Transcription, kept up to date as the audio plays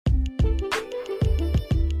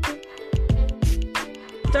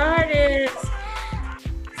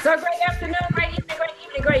So great afternoon,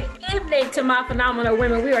 great evening to my phenomenal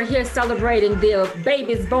women. We are here celebrating the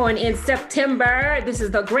babies born in September. This is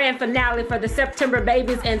the grand finale for the September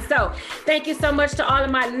babies. And so thank you so much to all of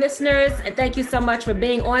my listeners. And thank you so much for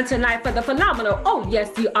being on tonight for the phenomenal Oh Yes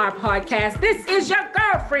You Are podcast. This is your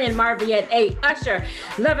girlfriend, Marviette A. Usher,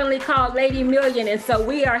 lovingly called Lady Million. And so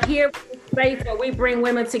we are here space where we bring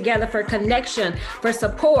women together for connection, for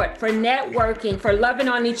support, for networking, for loving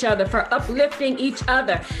on each other, for uplifting each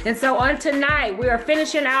other. And so on tonight, we are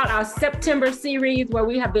finishing out our September series where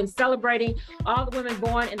we have been celebrating all the women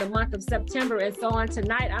born in the month of September. And so on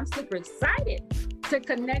tonight, I'm super excited to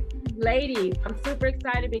connect with ladies. I'm super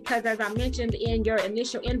excited because, as I mentioned in your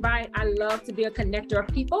initial invite, I love to be a connector of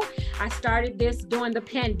people. I started this during the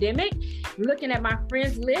pandemic, looking at my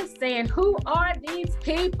friends list, saying, who are these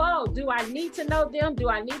people? Do I need to know them? Do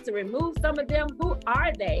I need to remove some of them? Who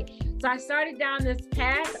are they? So I started down this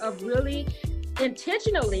path of really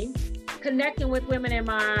intentionally connecting with women in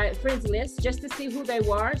my friends list just to see who they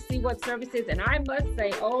were, see what services. And I must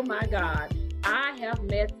say, oh my God, I have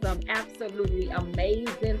met some absolutely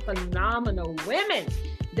amazing, phenomenal women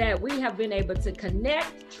that we have been able to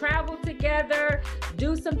connect, travel together,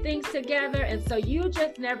 do some things together. And so you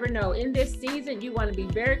just never know. In this season, you want to be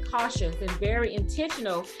very cautious and very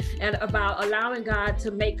intentional and about allowing God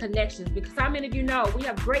to make connections, because how many of you know we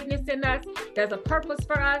have greatness in us? There's a purpose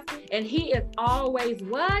for us, and He is always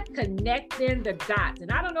what? Connecting the dots.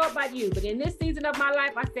 And I don't know about you, but in this season of my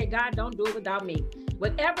life, I say, God, don't do it without me.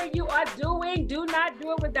 Whatever you are doing, do not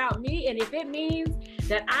do it without me. And if it means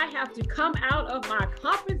that I have to come out of my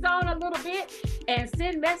comfort zone a little bit and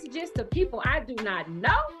send messages to people I do not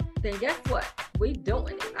know, then guess what? We're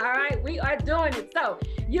doing it. All right, we are doing it. So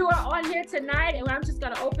you are on here tonight, and I'm just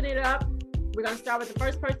going to open it up. We're going to start with the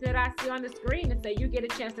first person that I see on the screen and say you get a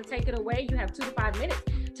chance to take it away. You have 2 to 5 minutes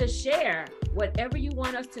to share whatever you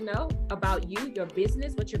want us to know about you, your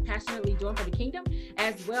business, what you're passionately doing for the kingdom,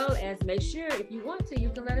 as well as make sure if you want to, you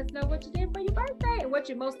can let us know what you did for your birthday and what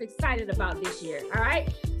you're most excited about this year. All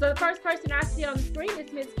right. So the first person I see on the screen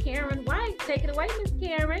is Miss Karen White. Take it away, Miss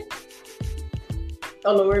Karen.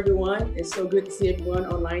 Hello, everyone. It's so good to see everyone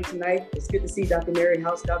online tonight. It's good to see Dr. Mary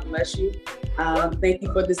House. God bless you. Thank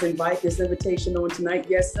you for this invitation on tonight.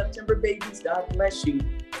 Yes, September babies, God bless you.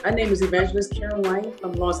 My name is Evangelist Karen White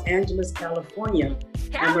from Los Angeles, California.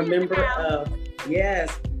 I'm a member of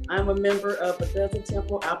Bethesda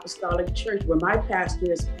Temple Apostolic Church, where my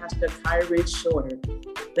pastor is Pastor Kyrie Shorter.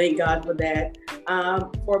 Thank God for that.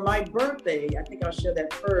 For my birthday, I think I'll share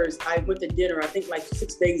that first. I went to dinner, I think like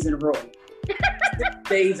 6 days in a row. 6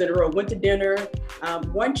 days in a row. Went to dinner.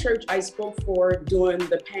 One church I spoke for during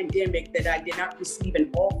the pandemic that I did not receive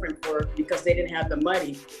an offering for because they didn't have the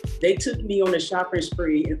money. They took me on a shopping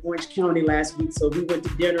spree in Orange County last week. So we went to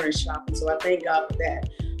dinner and shopping. So I thank God for that.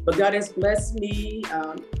 But God has blessed me.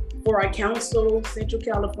 For our council, Central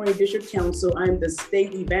California District Council, I'm the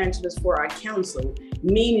state evangelist for our council,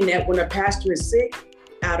 meaning that when a pastor is sick,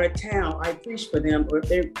 out of town, I preach for them, or if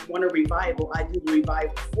they want a revival, I do the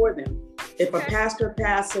revival for them. If a pastor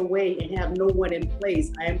passes away and have no one in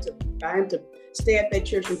place, I am to stay at that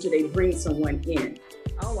church until they bring someone in.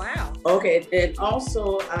 Oh, wow. Okay, and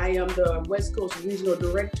also I am the West Coast Regional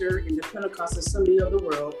Director in the Pentecost Assembly of the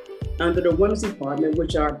World under the Women's Department,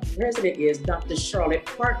 which our president is Dr. Charlotte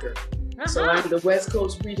Parker. So I'm the West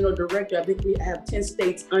Coast Regional Director. I think we have 10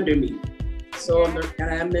 states under me. So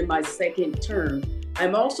I'm in my second term.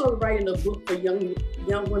 I'm also writing a book for young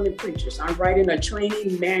women preachers. I'm writing a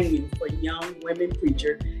training manual for young women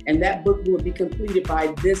preachers, and that book will be completed by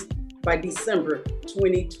December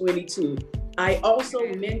 2022. I also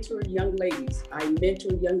mentor young ladies.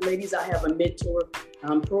 I have a mentor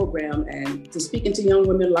program, and to speaking to young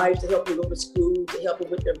women lives, to help them go to school, to help them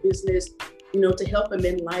with their business, to help them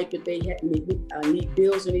in life if they need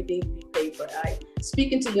bills or anything to be paid for. I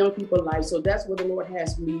speaking to young people's lives. So that's where the Lord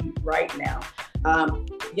has me right now.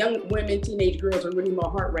 Young women, teenage girls are really my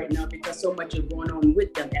heart right now because so much is going on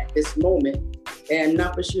with them at this moment. And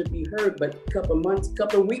not for sure if you heard, but a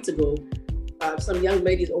couple of weeks ago, some young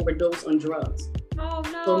ladies overdosed on drugs. Oh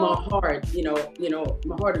no. So my heart,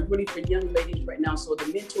 my heart is really for young ladies right now. So the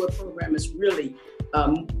mentor program is really,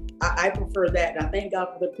 I prefer that. I thank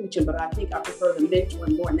God for the preaching, but I think I prefer the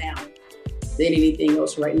mentoring more now than anything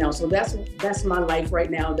else right now. So that's my life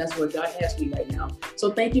right now. That's where God has me right now.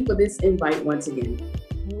 So thank you for this invite once again.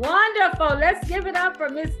 Wonderful. Let's give it up for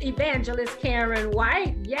Miss Evangelist Karen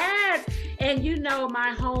White. Yes. And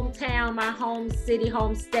my hometown, my home city,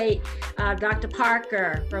 home state, Dr.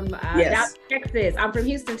 Parker from Dallas, Texas. I'm from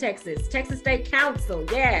Houston, Texas. Texas State Council.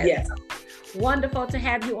 Yes. Wonderful to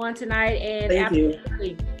have you on tonight. And Thank absolutely.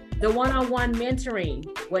 you. the one-on-one mentoring,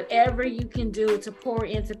 whatever you can do to pour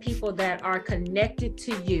into people that are connected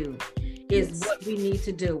to you is what we need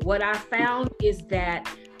to do. What I found is that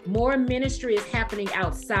more ministry is happening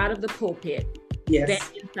outside of the pulpit than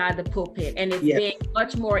inside the pulpit. And it's being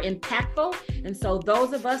much more impactful. And so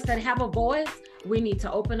those of us that have a voice, we need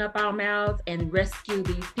to open up our mouths and rescue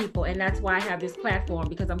these people. And that's why I have this platform,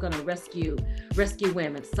 because I'm going to rescue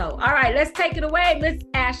women. So, all right, let's take it away, Miss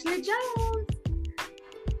Ashley Jones.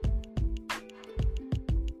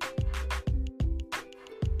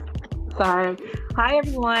 Sorry. Hi,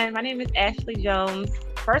 everyone. My name is Ashley Jones.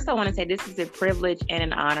 First, I want to say this is a privilege and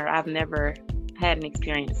an honor. I've never had an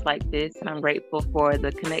experience like this, and I'm grateful for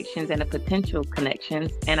the connections and the potential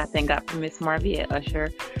connections. And I thank God for Miss Marvy at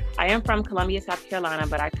Usher. I am from Columbia, South Carolina,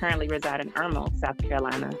 but I currently reside in Irmo, South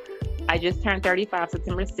Carolina. I just turned 35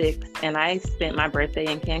 September 6th, and I spent my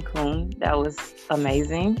birthday in Cancun. That was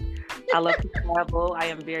amazing. I love to travel. I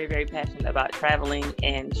am very, very passionate about traveling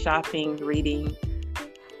and shopping, reading,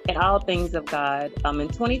 and all things of God. In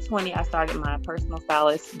 2020, I started my personal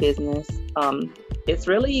stylist business. It's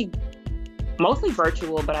really mostly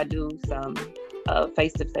virtual, but I do some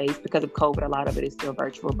face-to-face. Because of COVID, a lot of it is still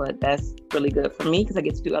virtual, but that's really good for me because I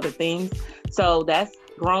get to do other things. So that's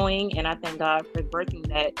growing, and I thank God for birthing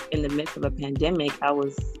that in the midst of a pandemic. I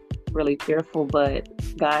was really fearful, but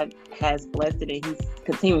God has blessed it, and He's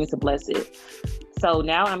continuing to bless it. So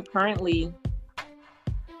now I'm currently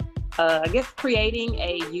creating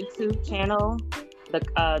a YouTube channel.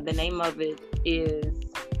 The name of it is,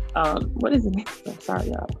 what is the name? Sorry,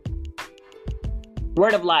 y'all.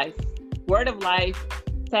 Word of Life. Word of Life.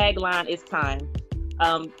 Tagline is time.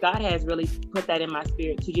 God has really put that in my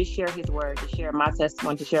spirit to just share His word, to share my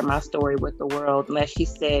testimony, to share my story with the world. And as she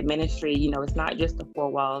said, ministry, it's not just the four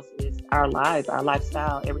walls, it's our lives, our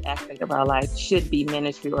lifestyle. Every aspect of our life should be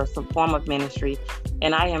ministry or some form of ministry.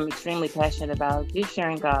 And I am extremely passionate about just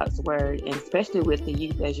sharing God's word, and especially with the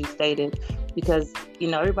youth, as you stated, because,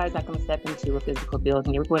 everybody's not going to step into a physical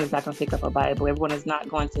building. Everyone is not going to pick up a Bible. Everyone is not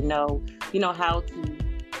going to know, how to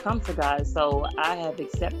come to God. So I have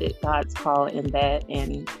accepted God's call in that,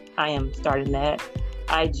 and I am starting that.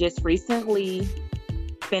 I just recently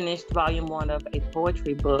finished volume 1 of a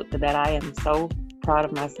poetry book that I am so proud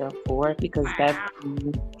of myself for, because that's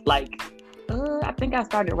I think I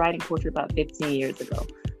started writing poetry about 15 years ago.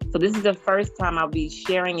 So this is the first time I'll be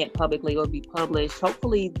sharing it publicly. It will be published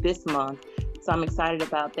hopefully this month. So I'm excited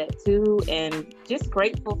about that too, and just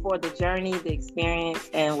grateful for the journey, the experience,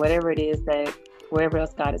 and whatever it is that wherever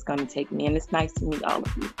else God is going to take me. And it's nice to meet all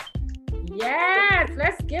of you. Yes,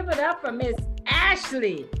 let's give it up for Miss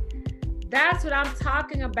Ashley. That's what I'm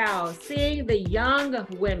talking about. Seeing the young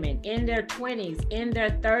women in their 20s, in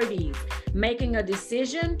their 30s, making a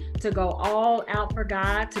decision to go all out for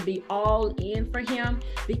God, to be all in for Him,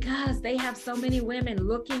 because they have so many women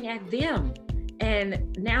looking at them.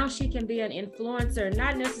 And now she can be an influencer,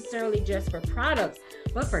 not necessarily just for products,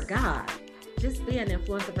 but for God. Just be an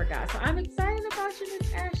influencer for God. So I'm excited about you,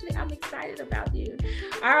 Miss Ashley. I'm excited about you.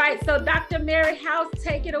 All right, so Dr. Mary House,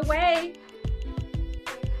 take it away.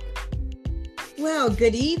 Well,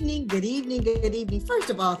 good evening. First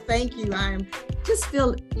of all, thank you. I'm just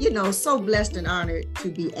feel, so blessed and honored to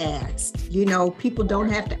be asked. People don't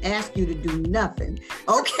have to ask you to do nothing.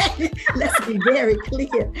 Okay, let's be very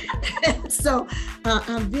clear. So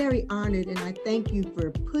I'm very honored, and I thank you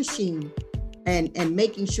for pushing and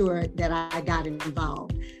making sure that I got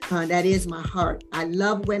involved. That is my heart. I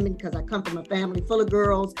love women because I come from a family full of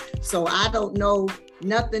girls. So I don't know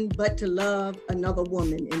nothing but to love another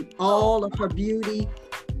woman in all of her beauty,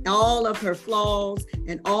 all of her flaws,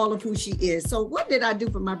 and all of who she is. So what did I do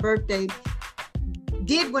for my birthday?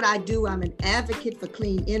 Did what I do. I'm an advocate for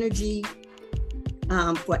clean energy,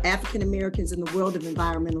 for African Americans in the world of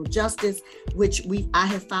environmental justice, which I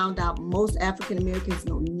have found out most African Americans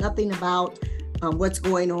know nothing about what's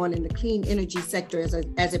going on in the clean energy sector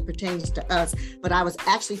as it pertains to us. But I was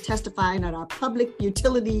actually testifying at our Public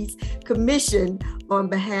Utilities Commission on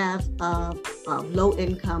behalf of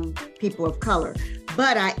low-income people of color.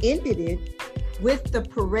 But I ended it with the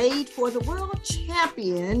parade for the world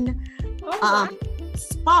champion,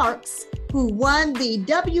 Sparks, who won the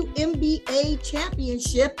WNBA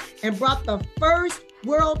championship and brought the first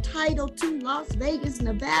world title to Las Vegas,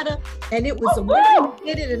 Nevada. And it was a woman who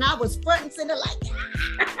did it, and I was front and center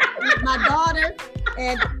with my daughter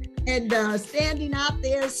and standing out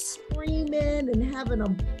there screaming and having a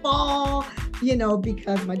ball,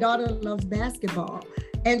 because my daughter loves basketball.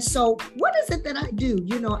 And so what is it that I do?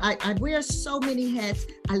 I wear so many hats.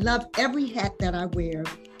 I love every hat that I wear.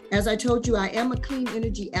 As I told you, I am a clean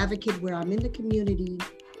energy advocate where I'm in the community,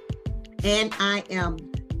 and I am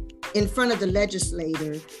in front of the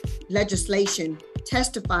legislation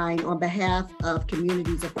testifying on behalf of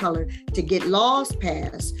communities of color to get laws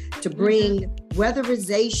passed to bring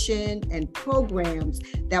weatherization and programs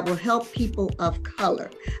that will help people of color.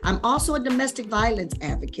 I'm also a domestic violence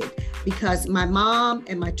advocate because my mom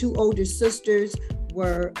and my 2 older sisters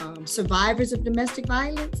were survivors of domestic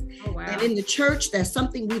violence. Oh, wow. And in the church, that's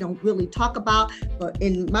something we don't really talk about, but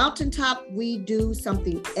in Mountaintop, we do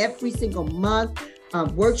something every single month.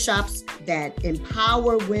 Workshops that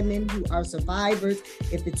empower women who are survivors.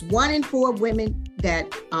 If it's 1 in 4 women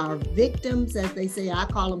that are victims, as they say, I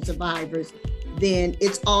call them survivors, then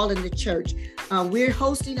it's all in the church. We're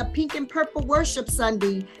hosting a Pink and Purple Worship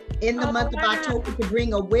Sunday in the month of October to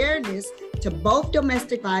bring awareness to both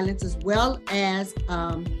domestic violence as well as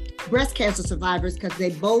breast cancer survivors, because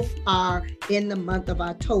they both are in the month of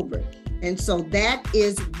October. And so that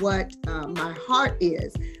is what my heart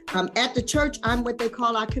is. At the church, I'm what they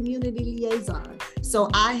call our community liaison. So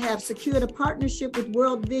I have secured a partnership with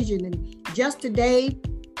World Vision. And just today,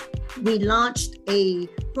 we launched a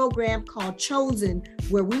program called Chosen,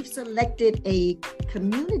 where we've selected a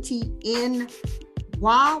community in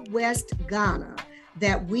Wild West, Ghana,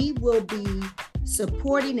 that we will be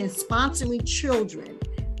supporting and sponsoring children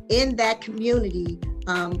in that community.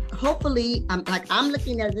 Hopefully, I'm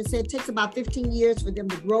looking at it, they said it takes about 15 years for them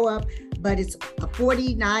to grow up, but it's a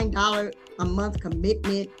 $49 a month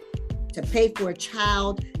commitment to pay for a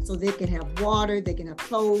child so they can have water, they can have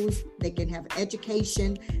clothes, they can have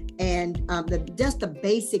education, and just the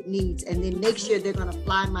basic needs. And then next year, they're gonna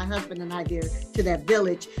fly my husband and I there to that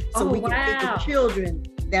village so we can feed the children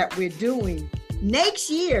that we're doing. Next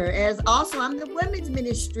year, as also I'm the women's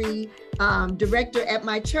ministry director at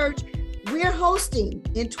my church, we're hosting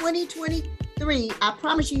in 2023, I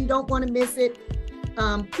promise you don't want to miss it,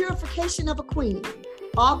 Purification of a Queen,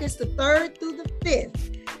 August the 3rd through the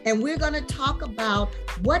 5th. And we're going to talk about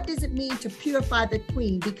what does it mean to purify the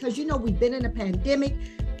queen, because we've been in a pandemic,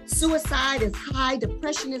 suicide is high,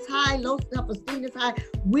 depression is high, low self-esteem is high.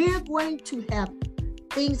 We're going to have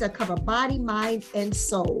things that cover body, mind, and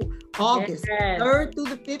soul. August 3rd through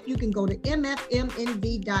the 5th, you can go to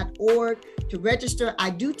mfmnv.org to register. I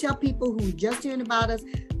do tell people who are just hearing about us,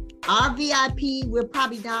 our VIP, we're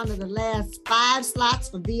probably down to the last 5 slots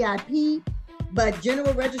for VIP, but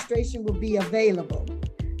general registration will be available.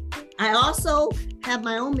 I also have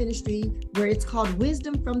my own ministry where it's called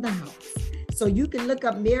Wisdom from the House. So you can look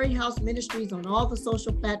up Mary House Ministries on all the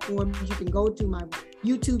social platforms. You can go to my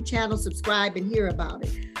YouTube channel, subscribe, and hear about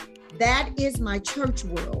it. That is my church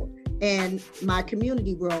world and my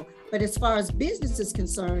community world. But as far as business is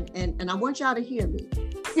concerned, and I want y'all to hear me.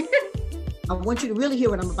 I want you to really hear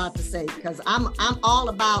what I'm about to say, because I'm all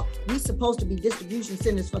about, we're supposed to be distribution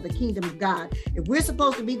centers for the kingdom of God. If we're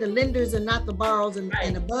supposed to be the lenders and not the borrowers,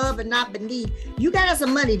 and above and not beneath, you got us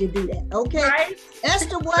some money to do that, okay? Right.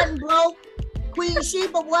 Esther wasn't broke. Queen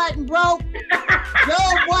Sheba wasn't broke.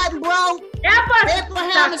 Job wasn't broke.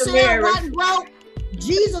 Abraham and Sarah wasn't broke.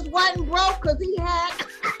 Jesus wasn't broke because he had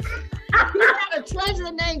a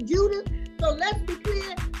treasure named Judah. So let's be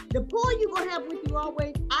clear. The poor you're going to have with you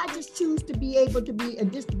always. I just choose to be able to be a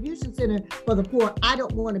distribution center for the poor. I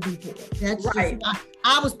don't want to be poor. That's right.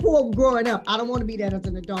 I was poor growing up. I don't want to be that as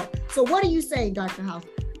an adult. So what are you saying, Dr. House?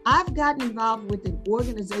 I've gotten involved with an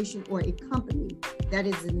organization or a company that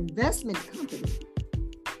is an investment company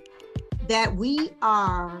that we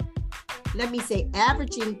are, let me say,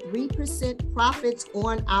 averaging 3% profits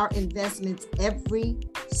on our investments every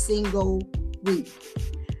single week.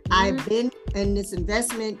 I've been in this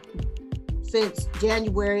investment since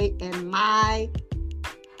January, and my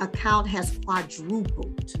account has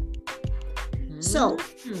quadrupled. So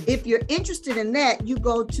if you're interested in that, you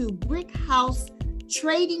go to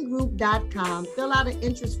BrickHouseTradingGroup.com, fill out an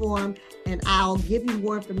interest form, and I'll give you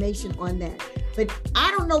more information on that. But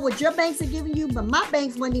I don't know what your banks are giving you, but my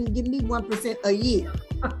banks won't even give me 1% a year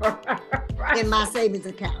in my savings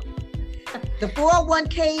account. The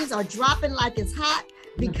 401ks are dropping like it's hot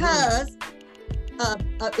because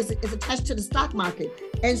it's attached to the stock market.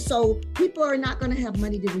 And so people are not going to have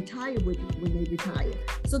money to retire with when they retire.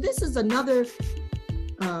 So this is another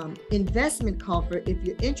investment call for, if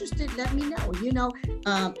you're interested, let me know.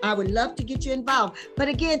 I would love to get you involved. But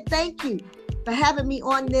again, thank you for having me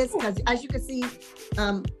on this, because as you can see,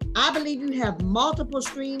 I believe you have multiple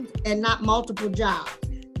streams and not multiple jobs.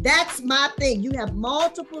 That's my thing. You have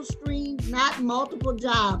multiple streams, not multiple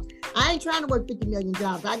jobs. I ain't trying to work 50 million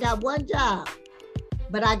jobs. I got one job,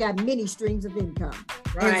 but I got many streams of income.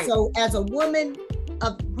 Right. And so as a woman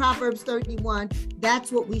of Proverbs 31,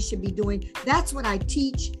 that's what we should be doing. That's what I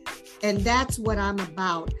teach. And that's what I'm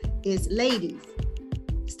about is, ladies,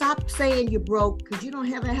 stop saying you're broke, because you don't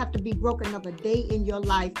have to be broke another day in your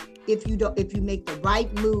life if you make the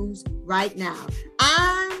right moves right now.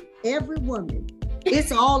 I'm every woman.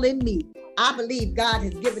 It's all in me. I believe God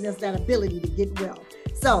has given us that ability to get well.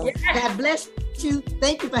 So God bless you.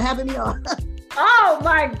 Thank you for having me on. Oh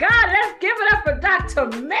my God, let's give it up for Dr.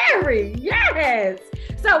 Mary. Yes.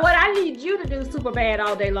 So what I need you to do, super bad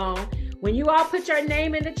all day long, when you all put your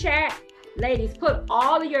name in the chat, ladies, put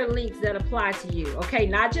all of your links that apply to you, okay?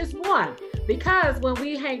 Not just one, because when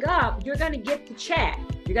we hang up, you're gonna get the chat.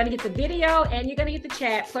 You're gonna get the video and you're gonna get the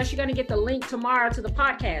chat, plus you're gonna get the link tomorrow to the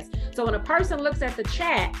podcast. So when a person looks at the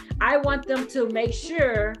chat, I want them to make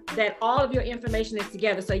sure that all of your information is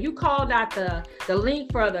together. So you called out the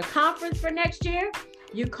link for the conference for next year.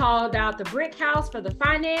 You called out the brick house for the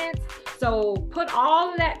finance. So put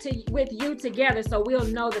all of that with you together so we'll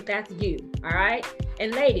know that that's you, all right?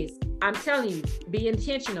 And ladies, I'm telling you, be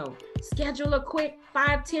intentional. Schedule a quick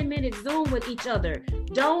 5-10 minute Zoom with each other.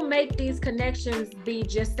 Don't make these connections be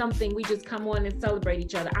just something we just come on and celebrate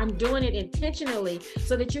each other. I'm doing it intentionally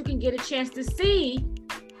so that you can get a chance to see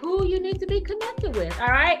who you need to be connected with, all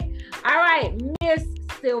right? All right, Miss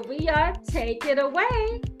Sylvia, take it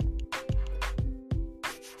away.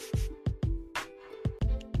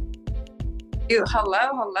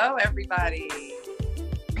 Hello, everybody.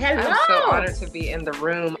 Hello. I'm so honored to be in the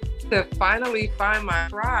room to finally find my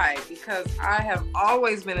tribe, because I have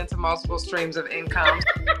always been into multiple streams of income.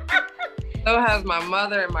 So has my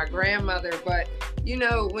mother and my grandmother. But you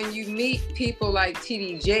know, when you meet people like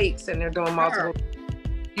TD Jakes and they're doing multiple,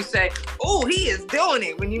 you say, "Oh, he is doing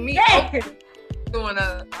it." When you meet Oprah doing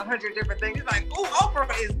 100 different things, it's like, "Oh, Oprah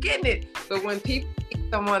is getting it." But when people meet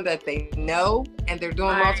someone that they know and they're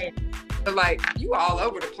doing multiple, they're like, "You all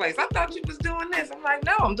over the place. I thought you was doing this." I'm like,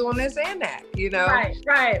 "No, I'm doing this and that," you know?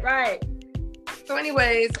 Right. So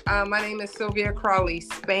anyways, my name is Sylvia Crawley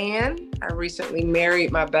Spann. I recently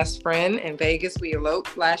married my best friend in Vegas. We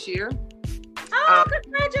eloped last year. Oh,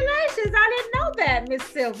 congratulations. I didn't know that, Miss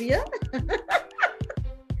Sylvia.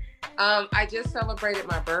 I just celebrated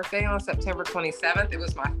my birthday on September 27th. It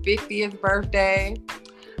was my 50th birthday.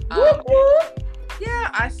 Whoop, whoop.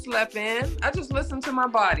 Yeah, I slept in. I just listened to my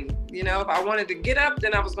body. You know, if I wanted to get up,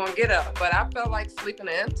 then I was going to get up. But I felt like sleeping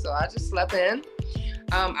in, so I just slept in.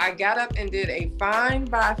 I got up and did a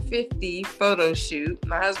 5 by 50 photo shoot.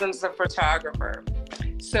 My husband's a photographer.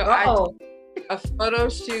 So I did a photo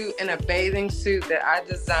shoot in a bathing suit that I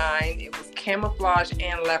designed. It was camouflage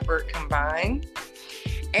and leopard combined.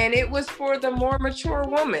 And it was for the more mature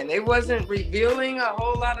woman. It wasn't revealing a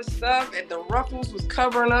whole lot of stuff, and the ruffles was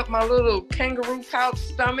covering up my little kangaroo pouch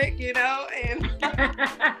stomach, you know, and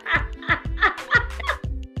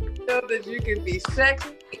so that you could be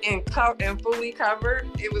sexy and fully covered.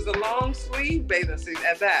 It was a long sleeve bathing suit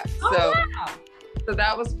at that. So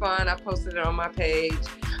that was fun. I posted it on my page.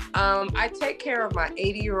 I take care of my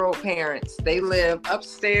 80-year-old parents. They live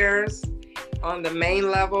upstairs on the main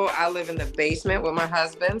level. I live in the basement with my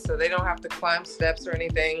husband, so they don't have to climb steps or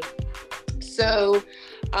anything. So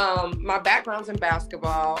my background's in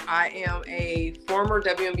basketball. I am a former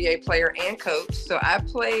WNBA player and coach. So I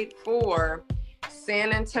played for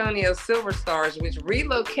San Antonio Silver Stars, which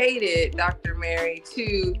relocated Dr. Mary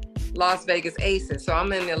to Las Vegas Aces. So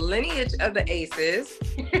I'm in the lineage of the Aces.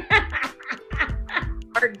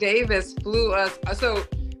 Mark Davis flew us. So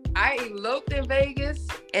I eloped in Vegas,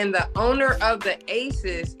 and the owner of the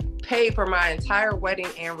Aces paid for my entire wedding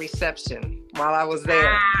and reception while I was there.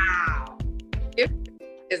 Wow. It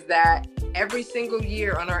is that every single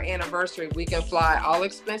year on our anniversary, we can fly all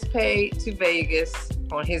expense paid to Vegas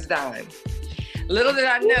on his dime. Little did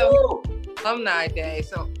I know, alumni day.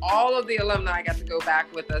 So all of the alumni got to go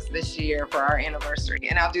back with us this year for our anniversary,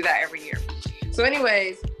 and I'll do that every year. So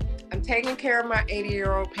anyways, I'm taking care of my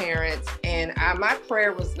 80-year-old parents, and my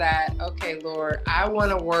prayer was that, okay, Lord, I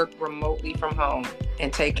want to work remotely from home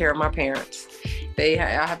and take care of my parents. I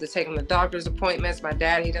have to take them to doctor's appointments. My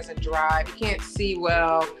dad, he doesn't drive. He can't see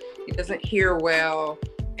well. He doesn't hear well,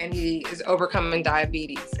 and he is overcoming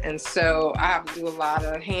diabetes. And so I have to do a lot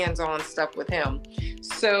of hands-on stuff with him.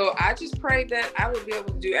 So I just prayed that I would be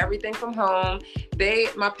able to do everything from home.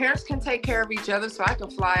 My parents can take care of each other, so I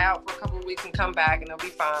can fly out for a couple of weeks and come back and they'll be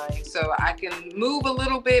fine. So I can move a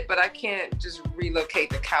little bit, but I can't just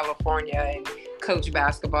relocate to California and coach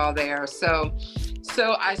basketball there. So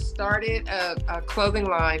I started a clothing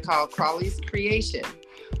line called Crawley's Creation,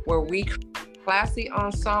 where we create classy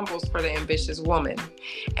ensembles for the ambitious woman.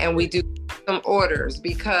 And we do some orders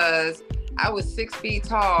because I was 6 feet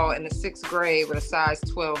tall in the 6th grade with a size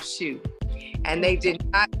 12 shoe. And they did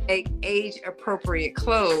not make age appropriate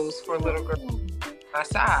clothes for little girls my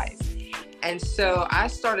size. And so I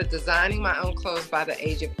started designing my own clothes by the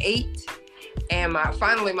age of 8. And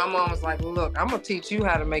finally, my mom was like, look, I'm going to teach you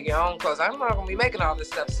how to make your own clothes. I'm not going to be making all this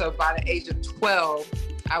stuff. So by the age of 12,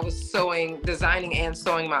 I was designing and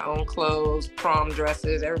sewing my own clothes, prom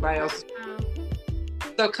dresses, everybody else.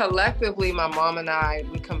 So collectively, my mom and I,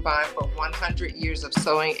 we combined for 100 years of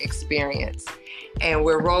sewing experience. And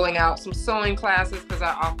we're rolling out some sewing classes because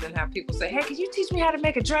I often have people say, hey, could you teach me how to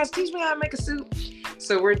make a dress? Teach me how to make a suit.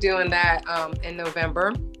 So we're doing that in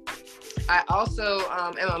November. I also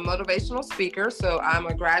am a motivational speaker. So I'm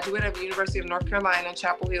a graduate of the University of North Carolina in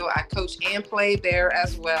Chapel Hill. I coach and play there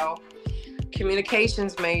as well.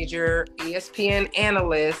 Communications major, ESPN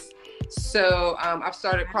analyst. So I've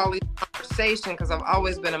started Crawley's Conversation because I've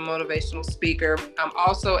always been a motivational speaker. I'm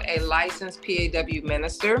also a licensed PAW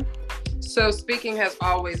minister. So speaking has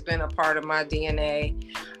always been a part of my DNA.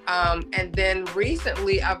 And then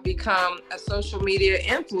recently I've become a social media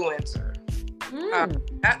influencer.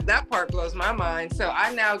 That part blows my mind. So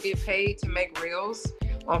I now get paid to make reels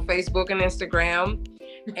on Facebook and Instagram.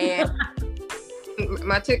 And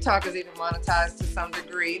my TikTok is even monetized to some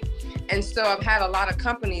degree. And so I've had a lot of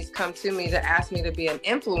companies come to me to ask me to be an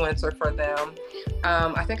influencer for them.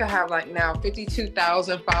 I think I have like now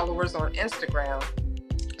 52,000 followers on Instagram.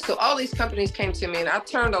 So all these companies came to me and I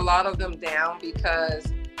turned a lot of them down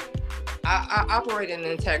because I operate in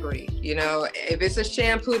integrity. You know, if it's a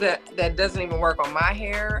shampoo that doesn't even work on my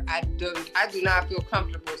hair, I do not feel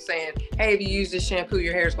comfortable saying, hey, if you use this shampoo,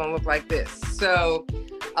 your hair is going to look like this. So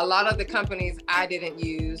a lot of the companies I didn't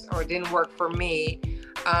use or didn't work for me.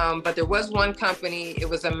 But there was one company, it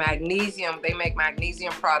was a magnesium, they make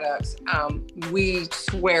magnesium products. We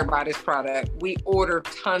swear by this product. We order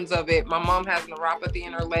tons of it. My mom has neuropathy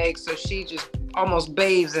in her legs, so she just almost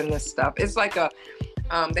bathes in this stuff. It's like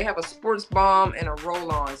they have a sports balm and a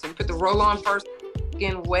roll-on. So you put the roll-on first,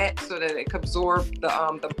 skin wet so that it can absorb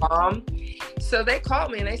the balm. So they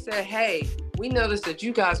called me and they said, hey, we noticed that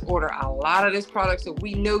you guys order a lot of this product, so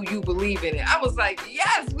we know you believe in it. I was like,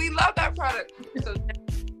 yes, we love that product. So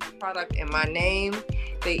product in my name.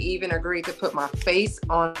 They even agreed to put my face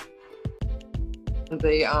on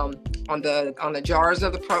the jars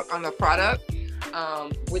of the product,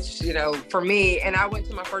 which, you know, for me. And I went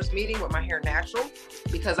to my first meeting with my hair natural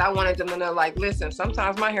because I wanted them to know, like, listen,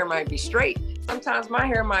 sometimes my hair might be straight, sometimes my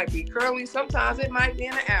hair might be curly, sometimes it might be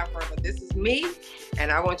in an afro, but this is me,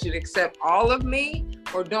 and I want you to accept all of me,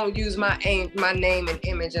 or don't use my name and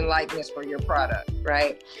image and likeness for your product,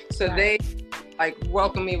 right? So they like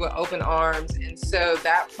welcome me with open arms. And so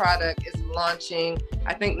that product is launching,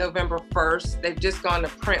 I think November 1st. They've just gone to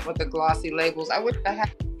print with the glossy labels. I wish I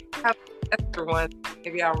had extra ones.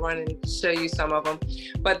 Maybe I'll run and show you some of them.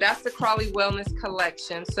 But that's the Crawley Wellness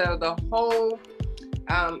Collection. So the whole,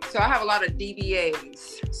 so I have a lot of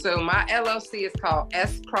DBAs. So my LLC is called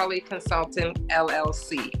S. Crawley Consulting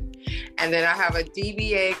LLC. And then I have a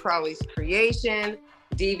DBA, Crawley's Creation,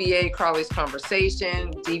 DBA, Crawley's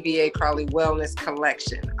Conversation, DBA, Crawley Wellness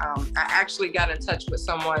Collection. I actually got in touch with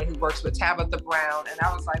someone who works with Tabitha Brown, and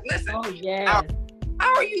I was like, listen,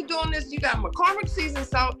 how are you doing this? You got McCormick Seasoned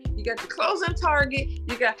Salt, you got your clothes in Target,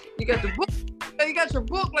 you got the book, you got your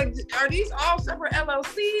book. Like, are these all separate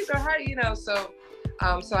LLCs, or how, you know? So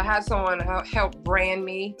I had someone help brand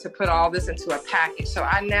me to put all this into a package. So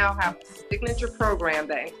I now have a signature program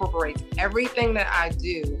that incorporates everything that I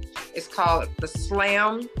do. It's called the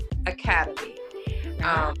Slam Academy.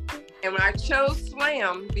 And when I chose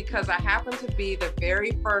Slam, because I happened to be the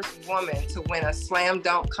very first woman to win a slam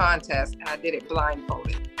dunk contest, and I did it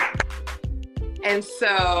blindfolded. And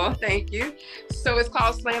so, thank you. So it's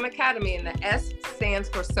called Slam Academy, and the S stands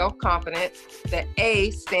for self-confidence. The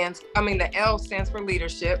L stands for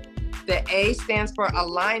leadership. The A stands for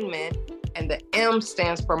alignment, and the M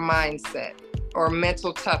stands for mindset or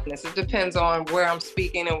mental toughness. It depends on where I'm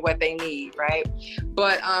speaking and what they need, right?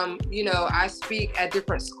 But, you know, I speak at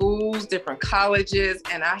different schools, different colleges,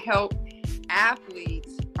 and I help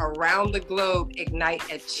athletes around the globe ignite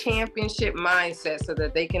a championship mindset so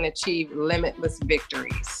that they can achieve limitless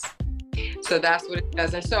victories. So that's what it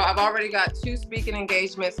does. And so I've already got 2 speaking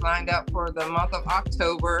engagements lined up for the month of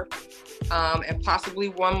October, and possibly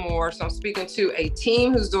one more. So I'm speaking to a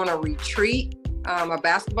team who's doing a retreat, a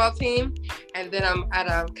basketball team. And then I'm at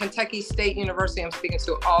a Kentucky State University. I'm speaking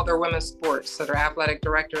to all their women's sports. So their athletic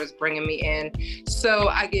director is bringing me in. So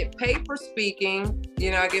I get paid for speaking.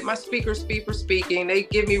 You know, I get my speakers fee for speaking. They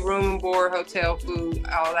give me room and board, hotel, food,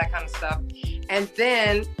 all that kind of stuff. And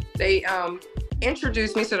then they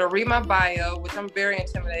introduced me, so to read my bio, which I'm very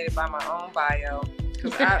intimidated by my own bio.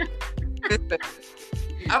 Because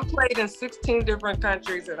I've played in 16 different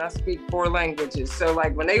countries and I speak 4 languages. So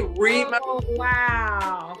like when they read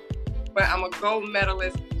wow. But I'm a gold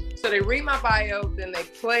medalist. So they read my bio, then they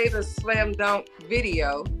play the slam dunk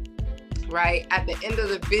video, right? At the end of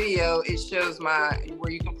the video, it shows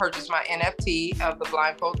where you can purchase my NFT of the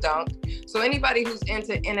blindfold dunk. So anybody who's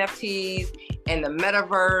into NFTs and the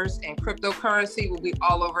metaverse and cryptocurrency will be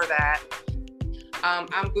all over that.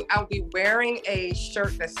 I'll be wearing a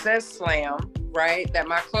shirt that says Slam, right? That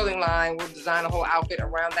my clothing line will design a whole outfit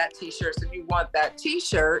around that t-shirt. So if you want that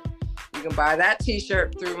t-shirt, you can buy that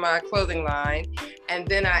t-shirt through my clothing line. And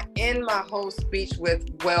then I end my whole speech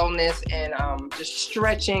with wellness and just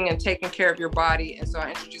stretching and taking care of your body. And so I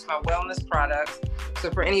introduce my wellness products.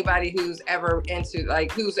 So for anybody who's ever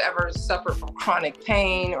suffered from chronic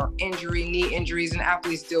pain or injury, knee injuries, and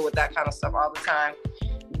athletes deal with that kind of stuff all the time,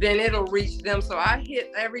 then it'll reach them. So I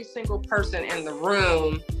hit every single person in the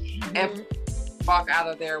room and walk out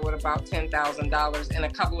of there with about $10,000 in a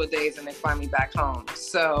couple of days, and they find me back home.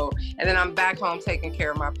 So, and then I'm back home taking care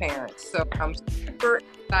of my parents. So I'm super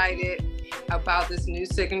excited about this new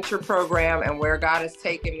signature program and where God has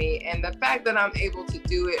taken me, and the fact that I'm able to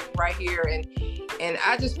do it right here. And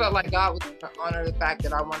I just felt like God was going to honor the fact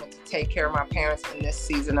that I wanted to take care of my parents in this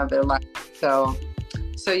season of their life. So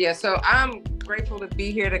I'm grateful to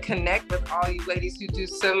be here to connect with all you ladies who do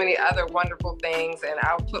so many other wonderful things, and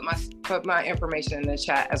I'll put my information in the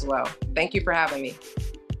chat as well. Thank you for having me.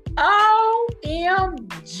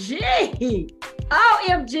 OMG,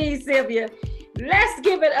 Sylvia. Let's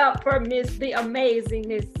give it up for the amazing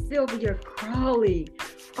Miss Sylvia Crowley.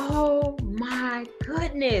 Oh my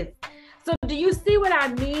goodness. So do you see what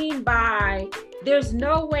I mean by there's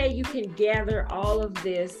no way you can gather all of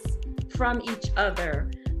this from each other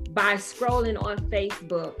by scrolling on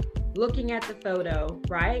Facebook, looking at the photo,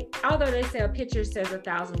 right? Although they say a picture says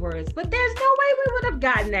 1,000 words, but there's no way we would have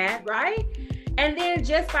gotten that, right? And then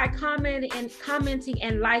just by commenting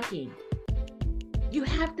and liking. You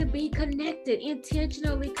have to be connected,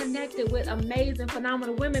 intentionally connected with amazing,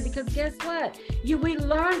 phenomenal women, because guess what? We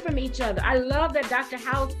learn from each other. I love that Dr.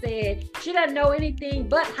 House said she doesn't know anything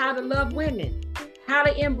but how to love women, how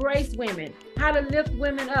to embrace women, how to lift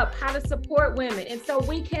women up, how to support women. And so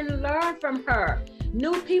we can learn from her.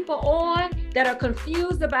 New people on that are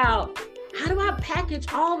confused about how do I package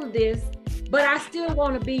all of this, but I still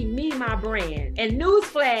want to be me, my brand. And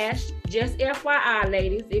newsflash, just FYI,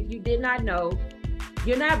 ladies, if you did not know,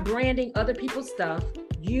 you're not branding other people's stuff.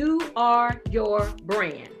 You are your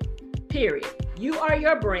brand, period. You are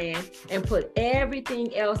your brand, and put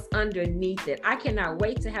everything else underneath it. I cannot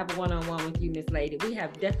wait to have a one-on-one with you, Miss Lady. We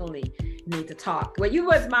have definitely need to talk. Well,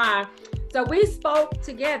 so we spoke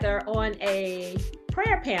together on a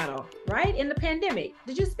prayer panel, right? In the pandemic.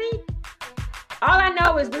 Did you speak? All I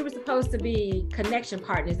know is we were supposed to be connection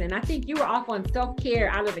partners, and I think you were off on self-care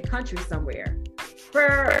out of the country somewhere.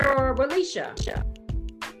 For Alicia.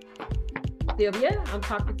 Sylvia, I'm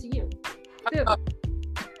talking to you. Sylvia.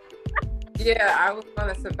 Yeah, I was on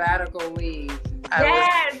a sabbatical leave.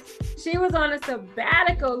 She was on a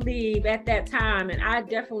sabbatical leave at that time, and I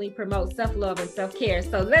definitely promote self-love and self-care.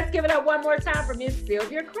 So let's give it up one more time for Miss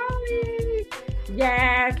Sylvia Crowley.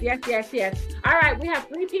 Yes. All right, we have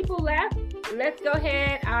 3 people left. Let's go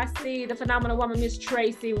ahead. I see the phenomenal woman, Miss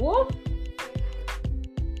Tracy Wolf.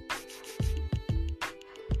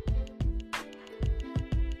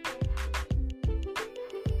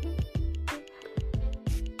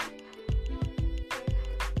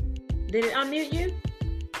 Did it unmute you?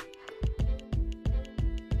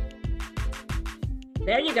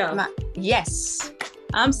 There you go. Yes.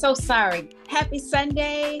 I'm so sorry. Happy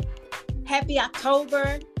Sunday. Happy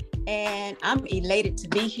October. And I'm elated to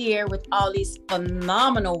be here with all these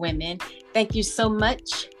phenomenal women. Thank you so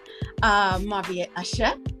much, Marvia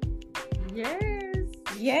Asha.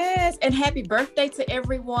 Yes. And happy birthday to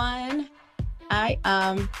everyone. I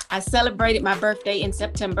celebrated my birthday in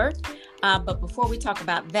September. But before we talk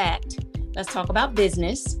about that, let's talk about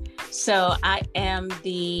business. So I am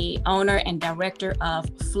the owner and director of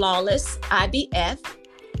Flawless IBF,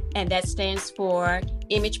 and that stands for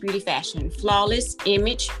Image Beauty Fashion. Flawless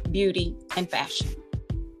Image, Beauty, and Fashion.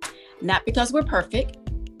 Not because we're perfect,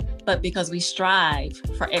 but because we strive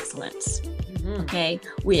for excellence. Okay?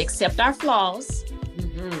 We accept our flaws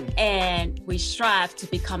and we strive to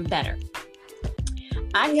become better.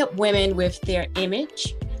 I help women with their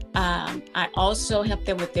image. I also help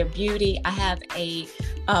them with their beauty. I have a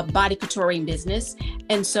body contouring business,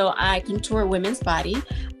 and so I contour women's body.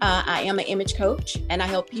 I am an image coach, and I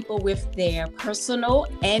help people with their personal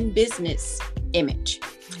and business image.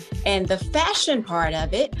 And the fashion part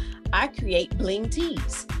of it, I create bling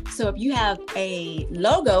tees. So So if you have a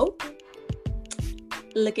logo,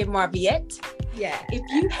 look at Marviette. Yeah. If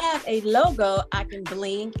you have a logo, I can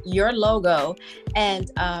bling your logo and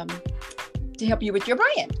to help you with your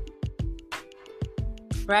brand.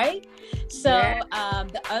 Right? So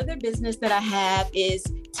the other business that I have is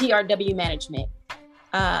TRW Management.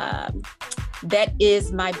 That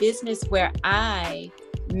is my business where I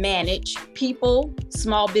manage people,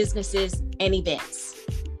 small businesses, and events.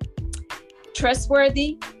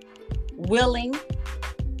 Trustworthy, willing,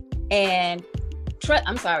 and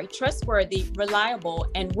trustworthy, reliable,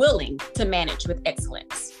 and willing to manage with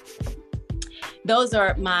excellence. Those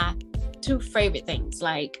are my two favorite things.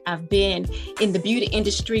 Like, I've been in the beauty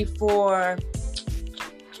industry for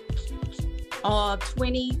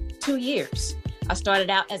 22 years. I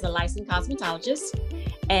started out as a licensed cosmetologist,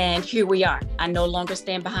 and here we are. I no longer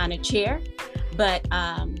stand behind a chair, but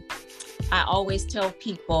I always tell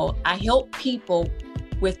people, I help people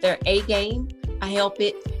with their A game. I help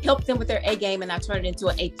them with their A game, and I turn it into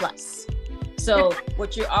an A+. So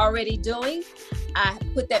what you're already doing, I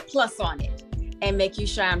put that plus on it and make you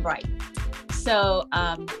shine bright. So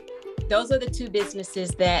those are the two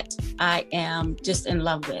businesses that I am just in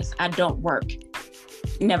love with. I don't work,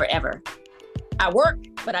 never ever. I work,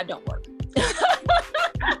 but I don't work.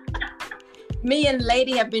 Me and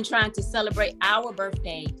Lady have been trying to celebrate our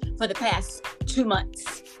birthday for the past 2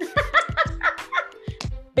 months.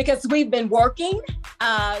 Because we've been working,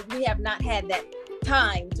 we have not had that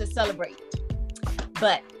time to celebrate.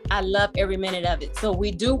 But I love every minute of it. So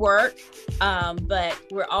we do work, but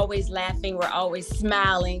we're always laughing, we're always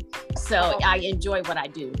smiling. So I enjoy what I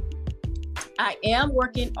do. I am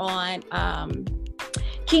working on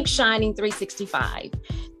Keep Shining 365.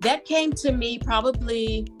 That came to me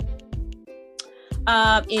probably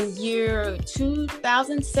in year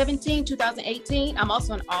 2017, 2018. I'm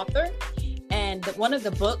also an author. And one of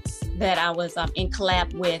the books that I was in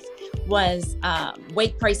collab with was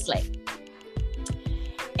Wake, Pray, Slay.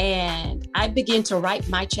 And I began to write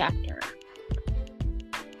my chapter.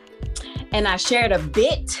 And I shared a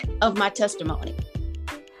bit of my testimony.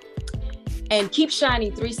 And Keep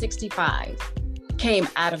Shining 365 came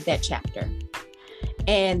out of that chapter.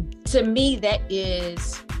 And to me, that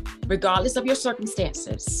is, regardless of your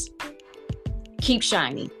circumstances, keep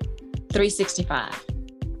shining 365.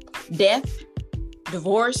 Death,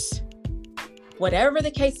 divorce, whatever the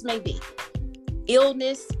case may be,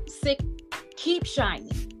 illness, sick, keep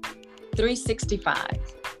shining 365.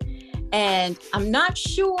 And I'm not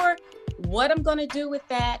sure what I'm going to do with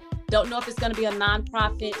that. Don't know if it's going to be a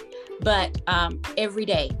nonprofit, but every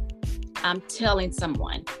day I'm telling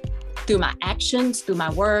someone through my actions, through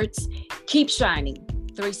my words, keep shining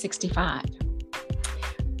 365,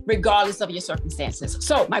 regardless of your circumstances.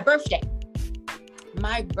 So my birthday,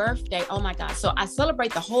 oh my God. So I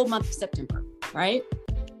celebrate the whole month of September, right?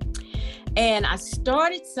 And I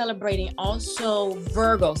started celebrating also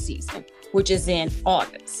Virgo season, which is in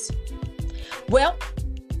August. Well,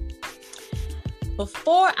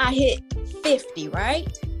 before I hit 50,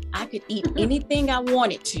 right? I could eat anything I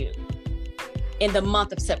wanted to in the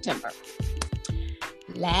month of September.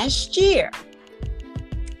 Last year,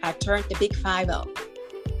 I turned the big 50.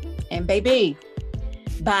 And baby,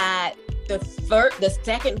 by the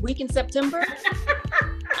second week in September,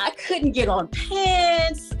 I couldn't get on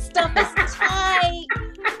pants, stuff is tight.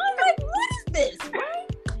 I'm like, what is this, right?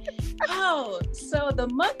 Oh, so the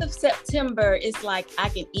month of September is like, I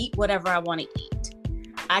can eat whatever I want to eat.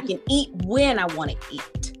 I can eat when I want to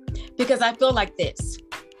eat. Because I feel like this,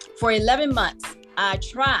 for 11 months, I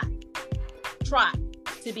try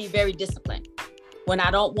to be very disciplined. When I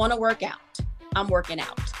don't want to work out, I'm working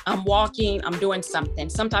out. I'm walking, I'm doing something,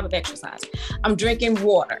 some type of exercise. I'm drinking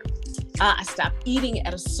water. I stop eating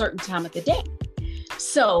at a certain time of the day.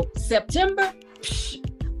 So September,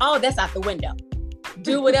 that's out the window.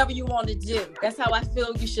 Do whatever you want to do. That's how I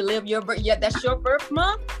feel you should live your birth. Yeah, that's your birth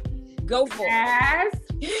month. Go for it.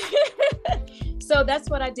 So that's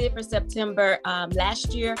what I did for September.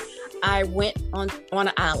 Last year, I went on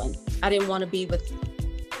an island. I didn't want to be with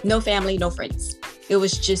no family, no friends. It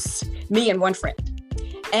was just me and one friend.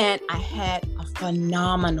 And I had a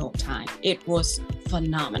phenomenal time. It was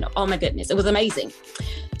phenomenal. Oh my goodness, it was amazing.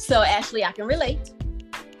 So Ashley, I can relate.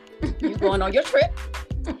 You're going on your trip.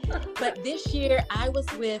 But this year I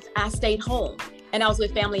stayed home and I was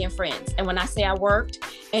with family and friends. And when I say I worked,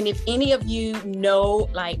 and if any of you know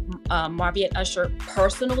like Marviette Usher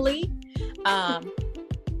personally,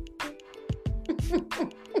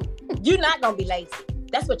 you're not gonna be lazy.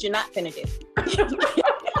 That's what you're not gonna do.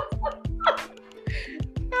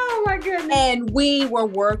 Oh my goodness. And we were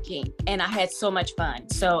working, and I had so much fun.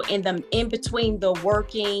 So in between the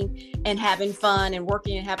working and having fun and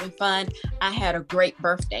working and having fun, I had a great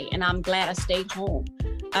birthday, and I'm glad I stayed home.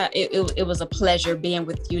 It was a pleasure being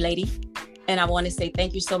with you, lady. And I want to say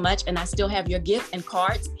thank you so much. And I still have your gift and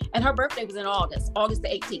cards. And her birthday was in August the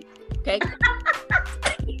 18th. Okay.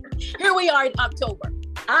 Here we are in October.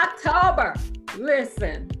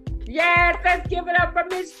 Listen. Yes, let's give it up for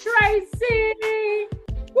Miss Tracy.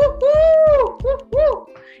 Woo-hoo! Woo-hoo!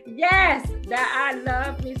 Yes, that I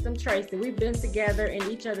love me some Tracy. We've been together in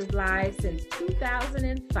each other's lives since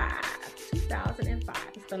 2005. It's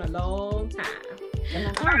been a long time.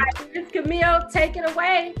 All right, Miss Camille, take it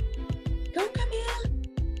away. Go, Camille.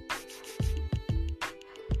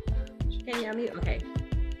 Can you unmute? Okay.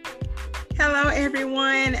 Hello,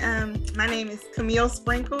 everyone. My name is Camille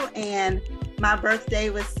Sprinkle, and my birthday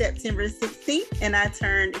was September 16th, and I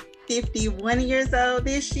turned 51 years old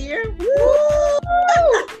this year. Woo!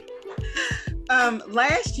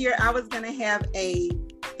 Last year, I was going to have a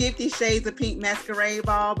 50 Shades of Pink masquerade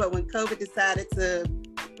ball, but when COVID decided to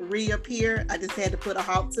reappear, I just had to put a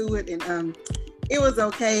halt to it, and it was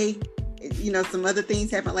okay. You know, some other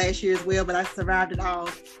things happened last year as well, but I survived it all.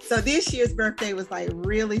 So this year's birthday was like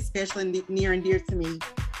really special and near and dear to me.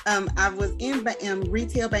 I was in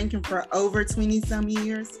retail banking for over 20 some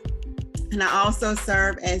years. And I also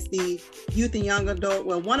serve as the youth and young adult,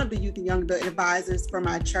 one of the youth and young adult advisors for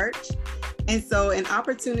my church. And so an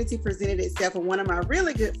opportunity presented itself with one of my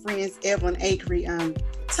really good friends, Evelyn Akery,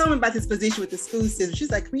 told me about this position with the school system. She's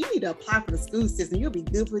like, you need to apply for the school system. You'll be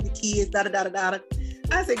good for the kids, da-da-da-da-da.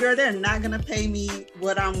 I said, girl, they're not going to pay me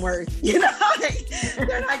what I'm worth. You know,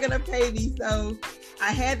 they're not going to pay me. So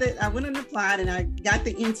I went and applied, and I got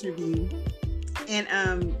the interview. And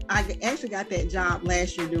I actually got that job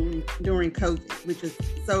last year during COVID, which was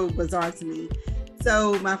so bizarre to me.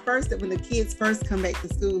 So when the kids first come back to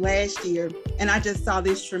school last year, and I just saw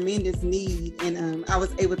this tremendous need, and I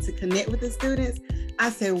was able to connect with the students, I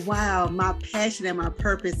said, wow, my passion and my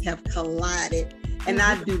purpose have collided. And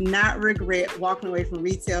I do not regret walking away from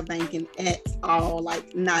retail banking at all,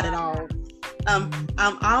 like not at all.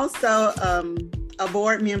 I'm also a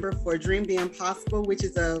board member for Dream the Impossible, which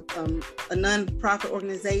is a nonprofit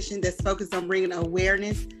organization that's focused on bringing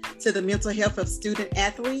awareness to the mental health of student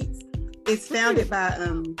athletes. It's founded by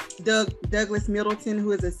Douglas Middleton,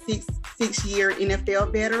 who is a six-year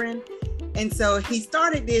NFL veteran. And so he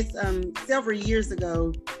started this several years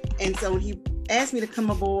ago. And so when he asked me to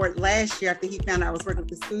come aboard last year after he found out I was working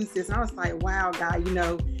with the school system, I was like, wow, God, you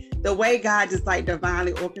know, the way God just like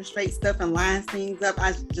divinely orchestrates stuff and lines things up,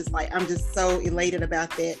 I'm just so elated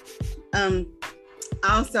about that.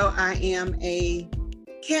 Also, I am a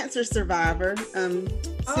cancer survivor. 2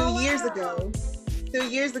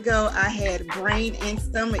 years ago, I had brain and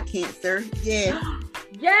stomach cancer. Yes.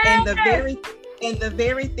 Yes. And the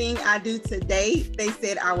very thing I do today, they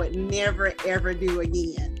said I would never, ever do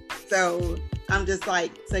again. So I'm just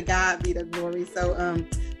like, to God be the glory. So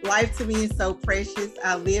life to me is so precious.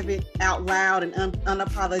 I live it out loud and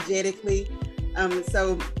unapologetically.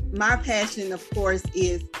 So my passion, of course,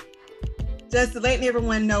 is just letting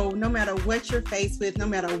everyone know, no matter what you're faced with, no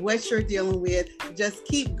matter what you're dealing with, just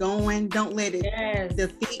keep going. Don't let it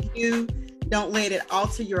defeat you. Don't let it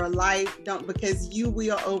alter your life. Because you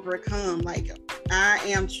will overcome. Like, I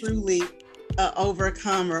am truly an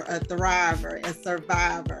overcomer, a thriver, a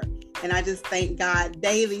survivor. And I just thank God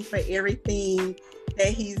daily for everything that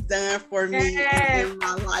he's done for me in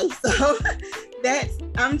my life. So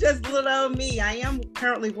I'm just little old me. I am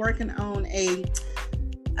currently working on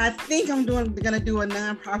I think I'm going to do a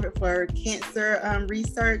nonprofit for cancer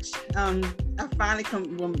research. My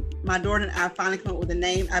daughter and I finally come up with a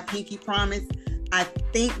name. I pinky promise. I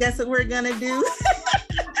think that's what we're going to do.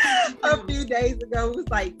 A few days ago, it was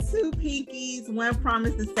like 2 pinkies, 1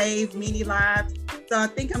 promise to save many lives. So I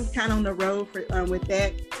think I'm kind of on the road with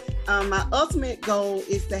that. My ultimate goal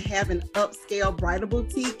is to have an upscale bridal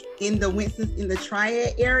boutique in the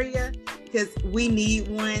Triad area, because we need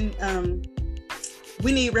one.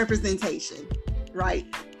 We need representation, right?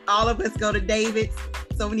 All of us go to David's,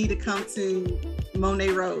 so we need to come to Monet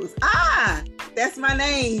Rose. That's my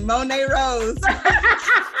name, Monet Rose.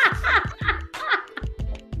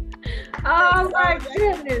 Oh my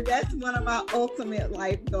goodness. That's one of my ultimate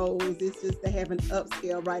life goals, is just to have an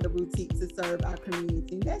upscale bridal boutique to serve our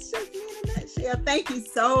community. That's just me in a nutshell. Thank you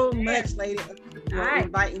so much, lady, for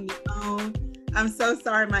inviting me on. I'm so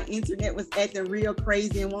sorry my internet was acting real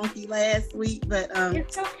crazy and wonky last week, but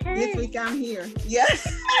it's okay. This week I'm here. Yes.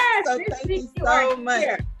 So thank you so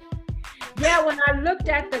much. Yeah, when I looked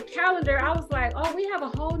at the calendar, I was like, oh, we have a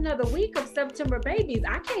whole nother week of September babies.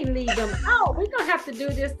 I can't leave them out. We're going to have to do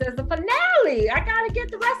this as a finale. I got to get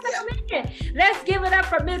the rest of them in. Let's give it up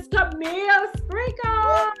for Miss Camille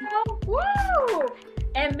Sprinkle. Woo!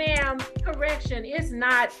 And ma'am, correction, it's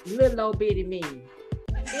not little old bitty me.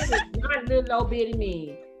 It is not little old bitty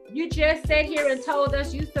me. You just sat here and told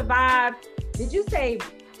us you survived. Did you say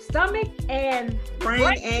stomach and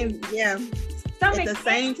brain and stomach at the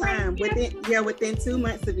same time within 2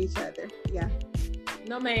 months of each other? Yeah.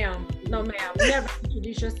 No ma'am. Never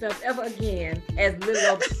introduce yourself ever again as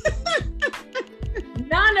little old bitty.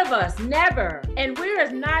 None of us, never. And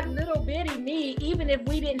we're not little bitty me, even if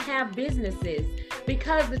we didn't have businesses.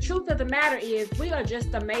 Because the truth of the matter is, we are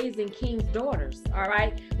just amazing king's daughters, all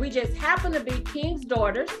right? We just happen to be king's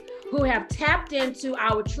daughters who have tapped into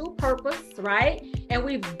our true purpose, right? And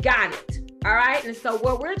we've got it, all right? And so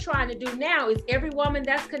what we're trying to do now is every woman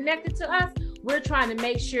that's connected to us, we're trying to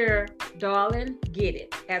make sure, darling, get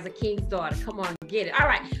it as a king's daughter. Come on, get it. All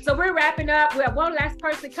right, so we're wrapping up. We have one last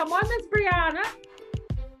person. Come on, Miss Brianna.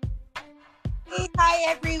 Hi,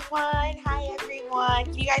 everyone.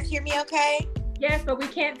 Can you guys hear me okay? Yes, but we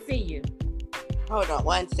can't see you. Hold on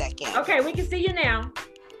 1 second. Okay, we can see you now.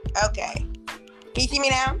 Okay. Can you see me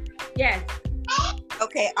now? Yes.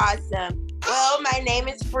 Okay, awesome. Well, my name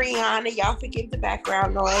is Brianna. Y'all forgive the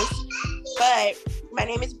background noise. But my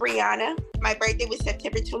name is Brianna. My birthday was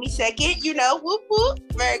September 22nd. You know, whoop, whoop,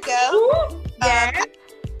 Virgo. Ooh, yes. I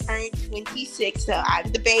turned 26, so I'm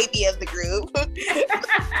the baby of the group.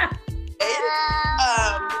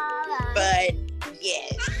 But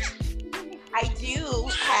yes, I do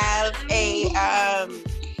have a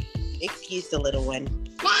excuse the little one.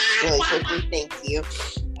 Really quickly, thank you.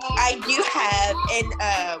 I do have an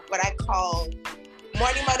what I call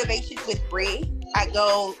morning motivations with Bree. I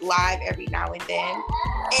go live every now and then,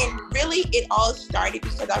 and really it all started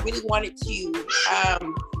because I really wanted to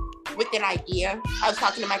with an idea. I was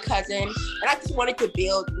talking to my cousin, and I just wanted to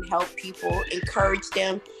build and help people, encourage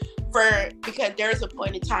them. Because there was a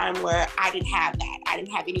point in time where I didn't have that. I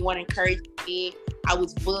didn't have anyone encouraging me. I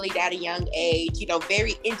was bullied at a young age,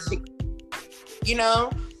 very insecure,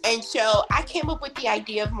 And so I came up with the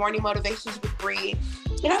idea of morning motivations with Bree,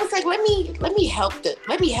 and I was like, let me help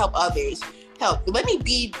others. Let me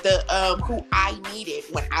be the who I needed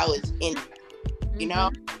when I was in,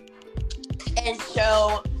 And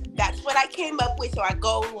so that's what I came up with. So I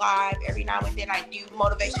go live every now and then. I do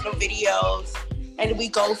motivational videos. And we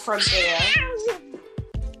go from there. And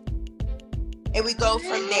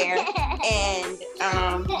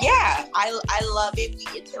I love it. We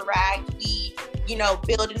interact. We,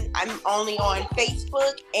 building. I'm only on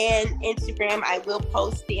Facebook and Instagram. I will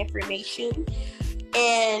post the information.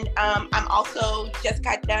 And I'm also just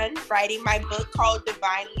got done writing my book called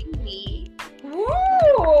Divinely Me.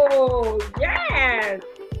 Ooh, yes.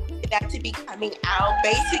 That to be coming out.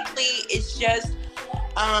 Basically, it's just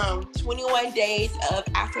 21 days of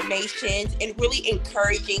affirmations and really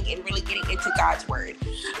encouraging and really getting into God's word.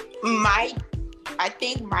 I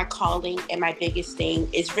think my calling and my biggest thing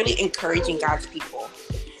is really encouraging God's people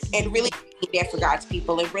and really being there for God's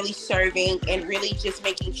people and really serving and really just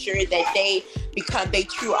making sure that they become their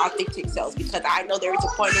true authentic selves, because I know there was a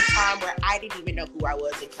point in time where I didn't even know who I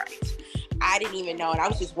was in Christ. I didn't even know, and I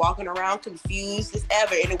was just walking around confused as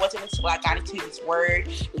ever. And it wasn't until I got into this word,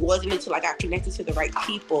 it wasn't until I got connected to the right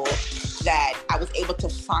people that I was able to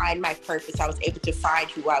find my purpose. I was able to find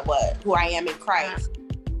who I am in Christ.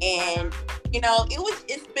 And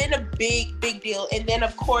it's been a big deal. And then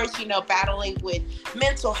of course, battling with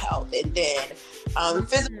mental health and then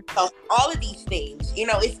physical health, all of these things.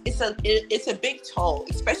 It's a big toll,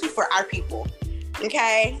 especially for our people.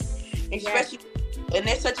 Okay, especially. And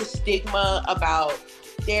there's such a stigma about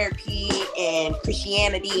therapy and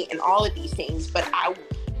Christianity and all of these things. But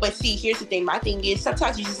see, here's the thing. My thing is,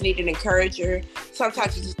 sometimes you just need an encourager.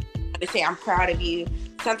 Sometimes you just need to say, I'm proud of you.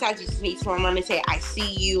 Sometimes you just need someone to say, I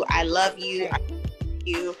see you. I love you. I love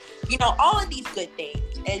you. All of these good things.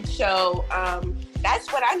 And so that's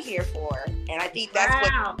what I'm here for. And I think that's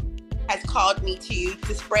what has called me to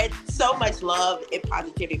spread so much love and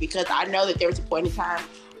positivity, because I know that there was a point in time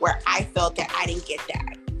where I felt that I didn't get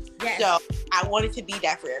that. Yes. So I wanted to be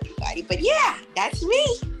that for everybody. But yeah, that's me.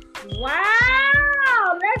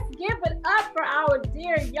 Wow. Let's give it up for our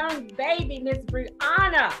dear young baby, Miss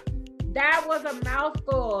Brianna. That was a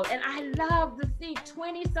mouthful. And I love to see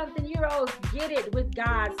 20-something-year-olds get it with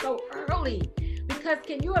God so early. Because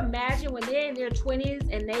can you imagine when they're in their 20s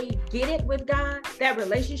and they get it with God, that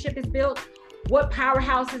relationship is built? what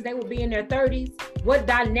powerhouses they will be in their 30s, what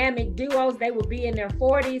dynamic duos they will be in their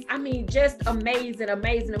 40s. I mean, just amazing,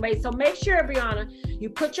 amazing, amazing. So make sure, Brianna, you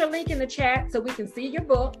put your link in the chat so we can see your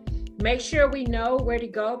book. Make sure we know where to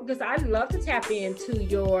go, because I'd love to tap into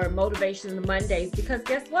your Motivation Mondays, because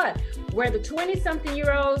guess what? Where the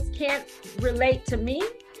 20-something-year-olds can't relate to me,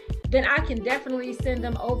 then I can definitely send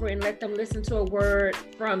them over and let them listen to a word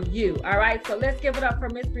from you. All right, so let's give it up for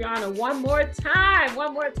Miss Brianna one more time.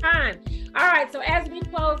 All right, so as we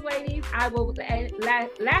close, ladies, I will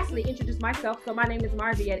lastly introduce myself. So my name is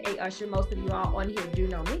Marviette A. Usher. Most of you all on here do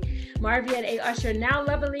know me. Marviette A. Usher, now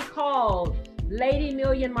lovingly called Lady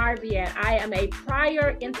Million Marviette. I am a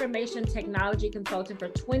prior information technology consultant for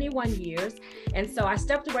 21 years. And so I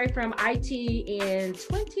stepped away from IT in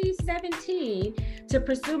 2017 to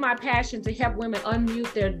pursue my passion to help women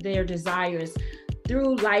unmute their desires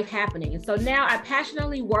through life happening. And so now I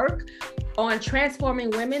passionately work on transforming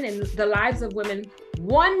women and the lives of women.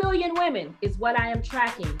 1 million women is what I am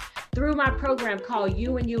tracking through my program called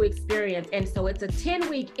You and You Experience. And so it's a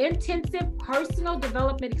 10-week intensive personal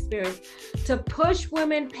development experience to push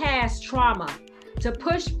women past trauma, to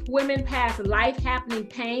push women past life happening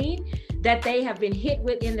pain that they have been hit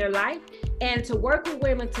with in their life, and to work with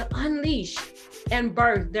women to unleash and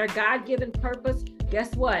birth their God-given purpose.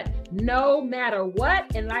 Guess what? No matter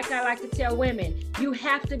what, and like I like to tell women, you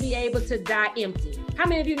have to be able to die empty. How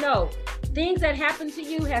many of you know things that happen to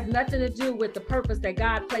you has nothing to do with the purpose that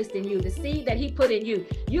God placed in you, the seed that he put in you?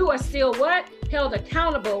 You are still what? Held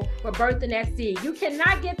accountable for birthing that seed. You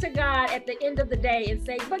cannot get to God at the end of the day and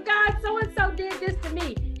say, but God, so-and-so did this to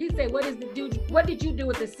me. He said, what did you do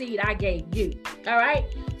with the seed I gave you? All right.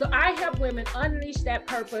 So I help women unleash that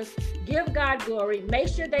purpose, give God glory, make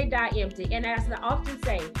sure they die empty. And as I often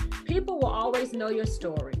say, people will always know your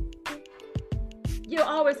story. You'll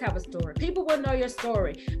always have a story. People will know your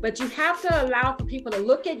story, but you have to allow for people to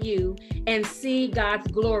look at you and see God's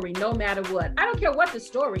glory no matter what. I don't care what the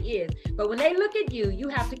story is, but when they look at you, you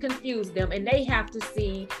have to confuse them and they have to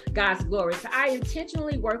see God's glory. So I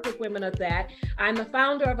intentionally work with women of that. I'm the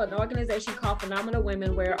founder of an organization called Phenomenal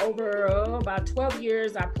Women, where over about 12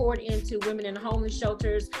 years, I poured into women in homeless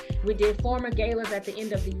shelters. We did former galas at the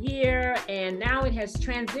end of the year, and now it has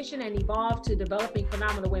transitioned and evolved to developing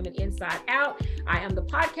phenomenal women inside out. I am the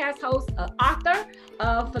podcast host, author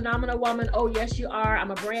of Phenomenal Woman, Oh Yes You Are.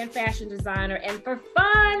 I'm a brand fashion designer, and for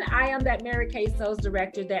fun, I am that Mary Kay Sales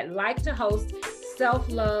director that likes to host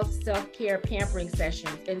self-love, self-care pampering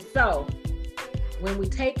sessions. And so when we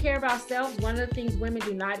take care of ourselves, one of the things women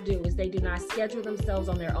do not do is they do not schedule themselves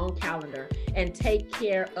on their own calendar and take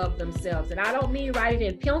care of themselves. And I don't mean write it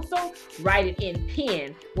in pencil, write it in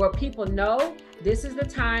pen, where people know this is the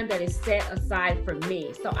time that is set aside for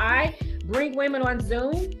me. So I bring women on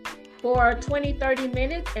Zoom for 20, 30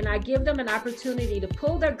 minutes, and I give them an opportunity to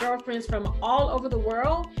pull their girlfriends from all over the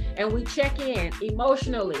world, and we check in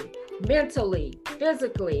emotionally, mentally,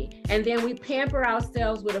 physically, and then we pamper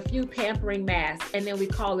ourselves with a few pampering masks, and then we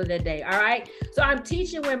call it a day. All right. So I'm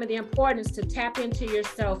teaching women the importance to tap into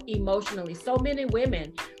yourself emotionally. So many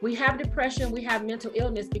women, we have depression, we have mental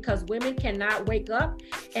illness because women cannot wake up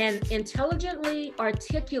and intelligently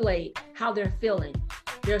articulate how they're feeling.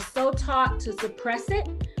 They're so taught to suppress it.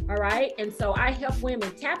 All right. And so I help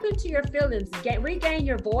women tap into your feelings, regain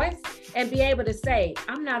your voice, and be able to say,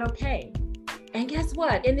 I'm not okay. And guess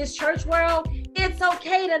what? In this church world, it's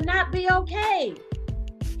okay to not be okay.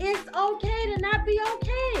 It's okay to not be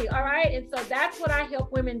okay. All right. And so that's what I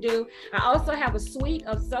help women do. I also have a suite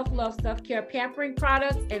of self-love, self-care pampering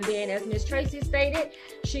products. And then as Miss Tracy stated,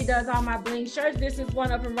 she does all my bling shirts. This is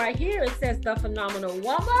one of them right here. It says The Phenomenal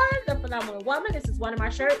Woman, The Phenomenal Woman. This is one of my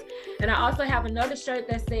shirts. And I also have another shirt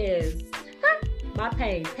that says, my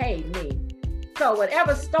pain paid me. So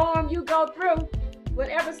whatever storm you go through,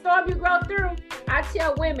 I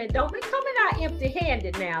tell women, don't be coming out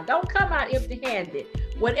empty-handed now. Don't come out empty-handed.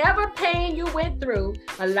 Whatever pain you went through,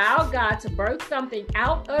 allow God to birth something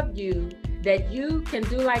out of you that you can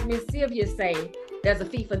do like Miss Sylvia say, there's a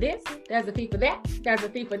fee for this, there's a fee for that, there's a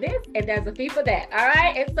fee for this, and there's a fee for that. All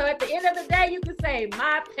right. And so at the end of the day, you can say,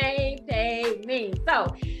 my pain paid me.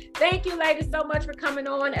 So thank you, ladies, so much for coming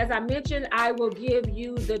on. As I mentioned, I will give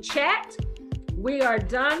you the chat. We are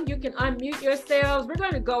done. You can unmute yourselves. We're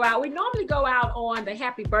going to go out. We normally go out on the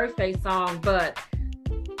happy birthday song, but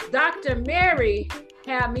Dr. Mary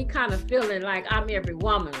had me kind of feeling like I'm every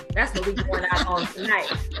woman. That's what we're going out on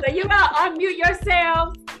tonight. So you all unmute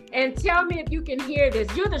yourselves and tell me if you can hear this.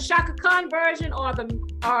 You're the Shaka Khan version or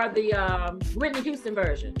the Whitney Houston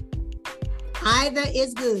version? Either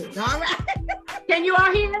is good. All right. Can you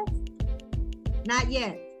all hear? Not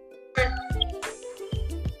yet.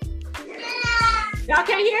 Y'all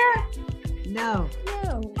can't hear? No.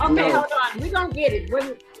 Okay, No. hold on. We're gonna get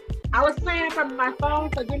it. I was playing it from my phone,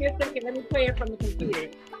 so give me a second. Let me play it from the computer.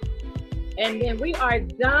 And then we are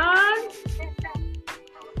done.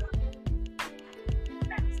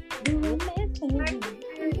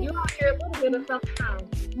 You all hear a little bit of something.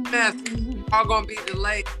 Yes, all gonna be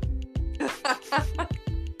delayed.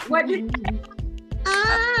 What did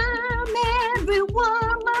I'm every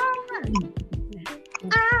woman.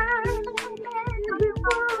 I'm every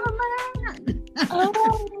woman.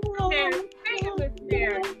 there?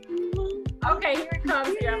 There. Okay, here it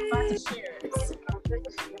comes. Here, I'm about to share it.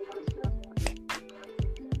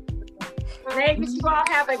 Ladies, you all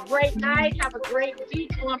have a great night. Have a great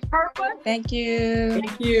week on purpose. Thank you.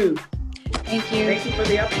 Thank you. Thank you. Thank you for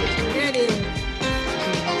the opportunity. There it is.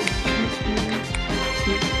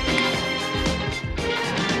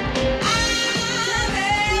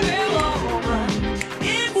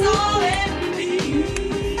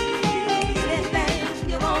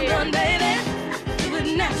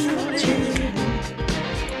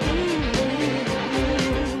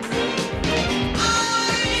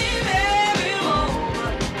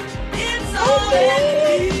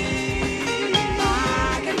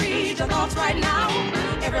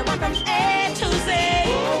 Everyone from A to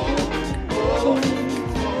Z.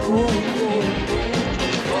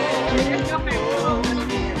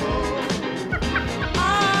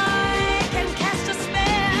 I can cast a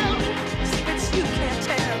spell, secrets you can't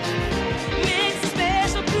tell. Mix a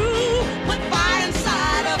special brew, put fire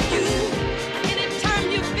inside of you.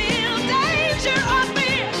 Anytime you feel danger or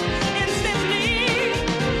fear, instantly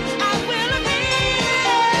I will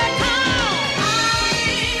appear. Come,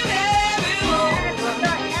 I'm every woman.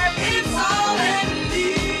 It's all in me.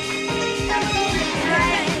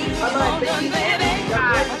 Come on, baby.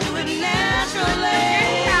 I do it naturally.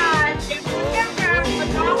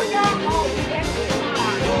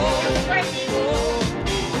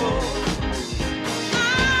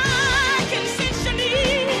 I can sense your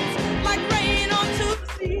needs like rain onto the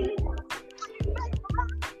sea.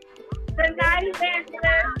 Good night,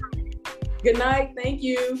 Evangelist. Good night. Thank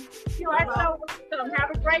you. You are so welcome.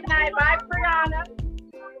 Have a great night. Bye, Brianna.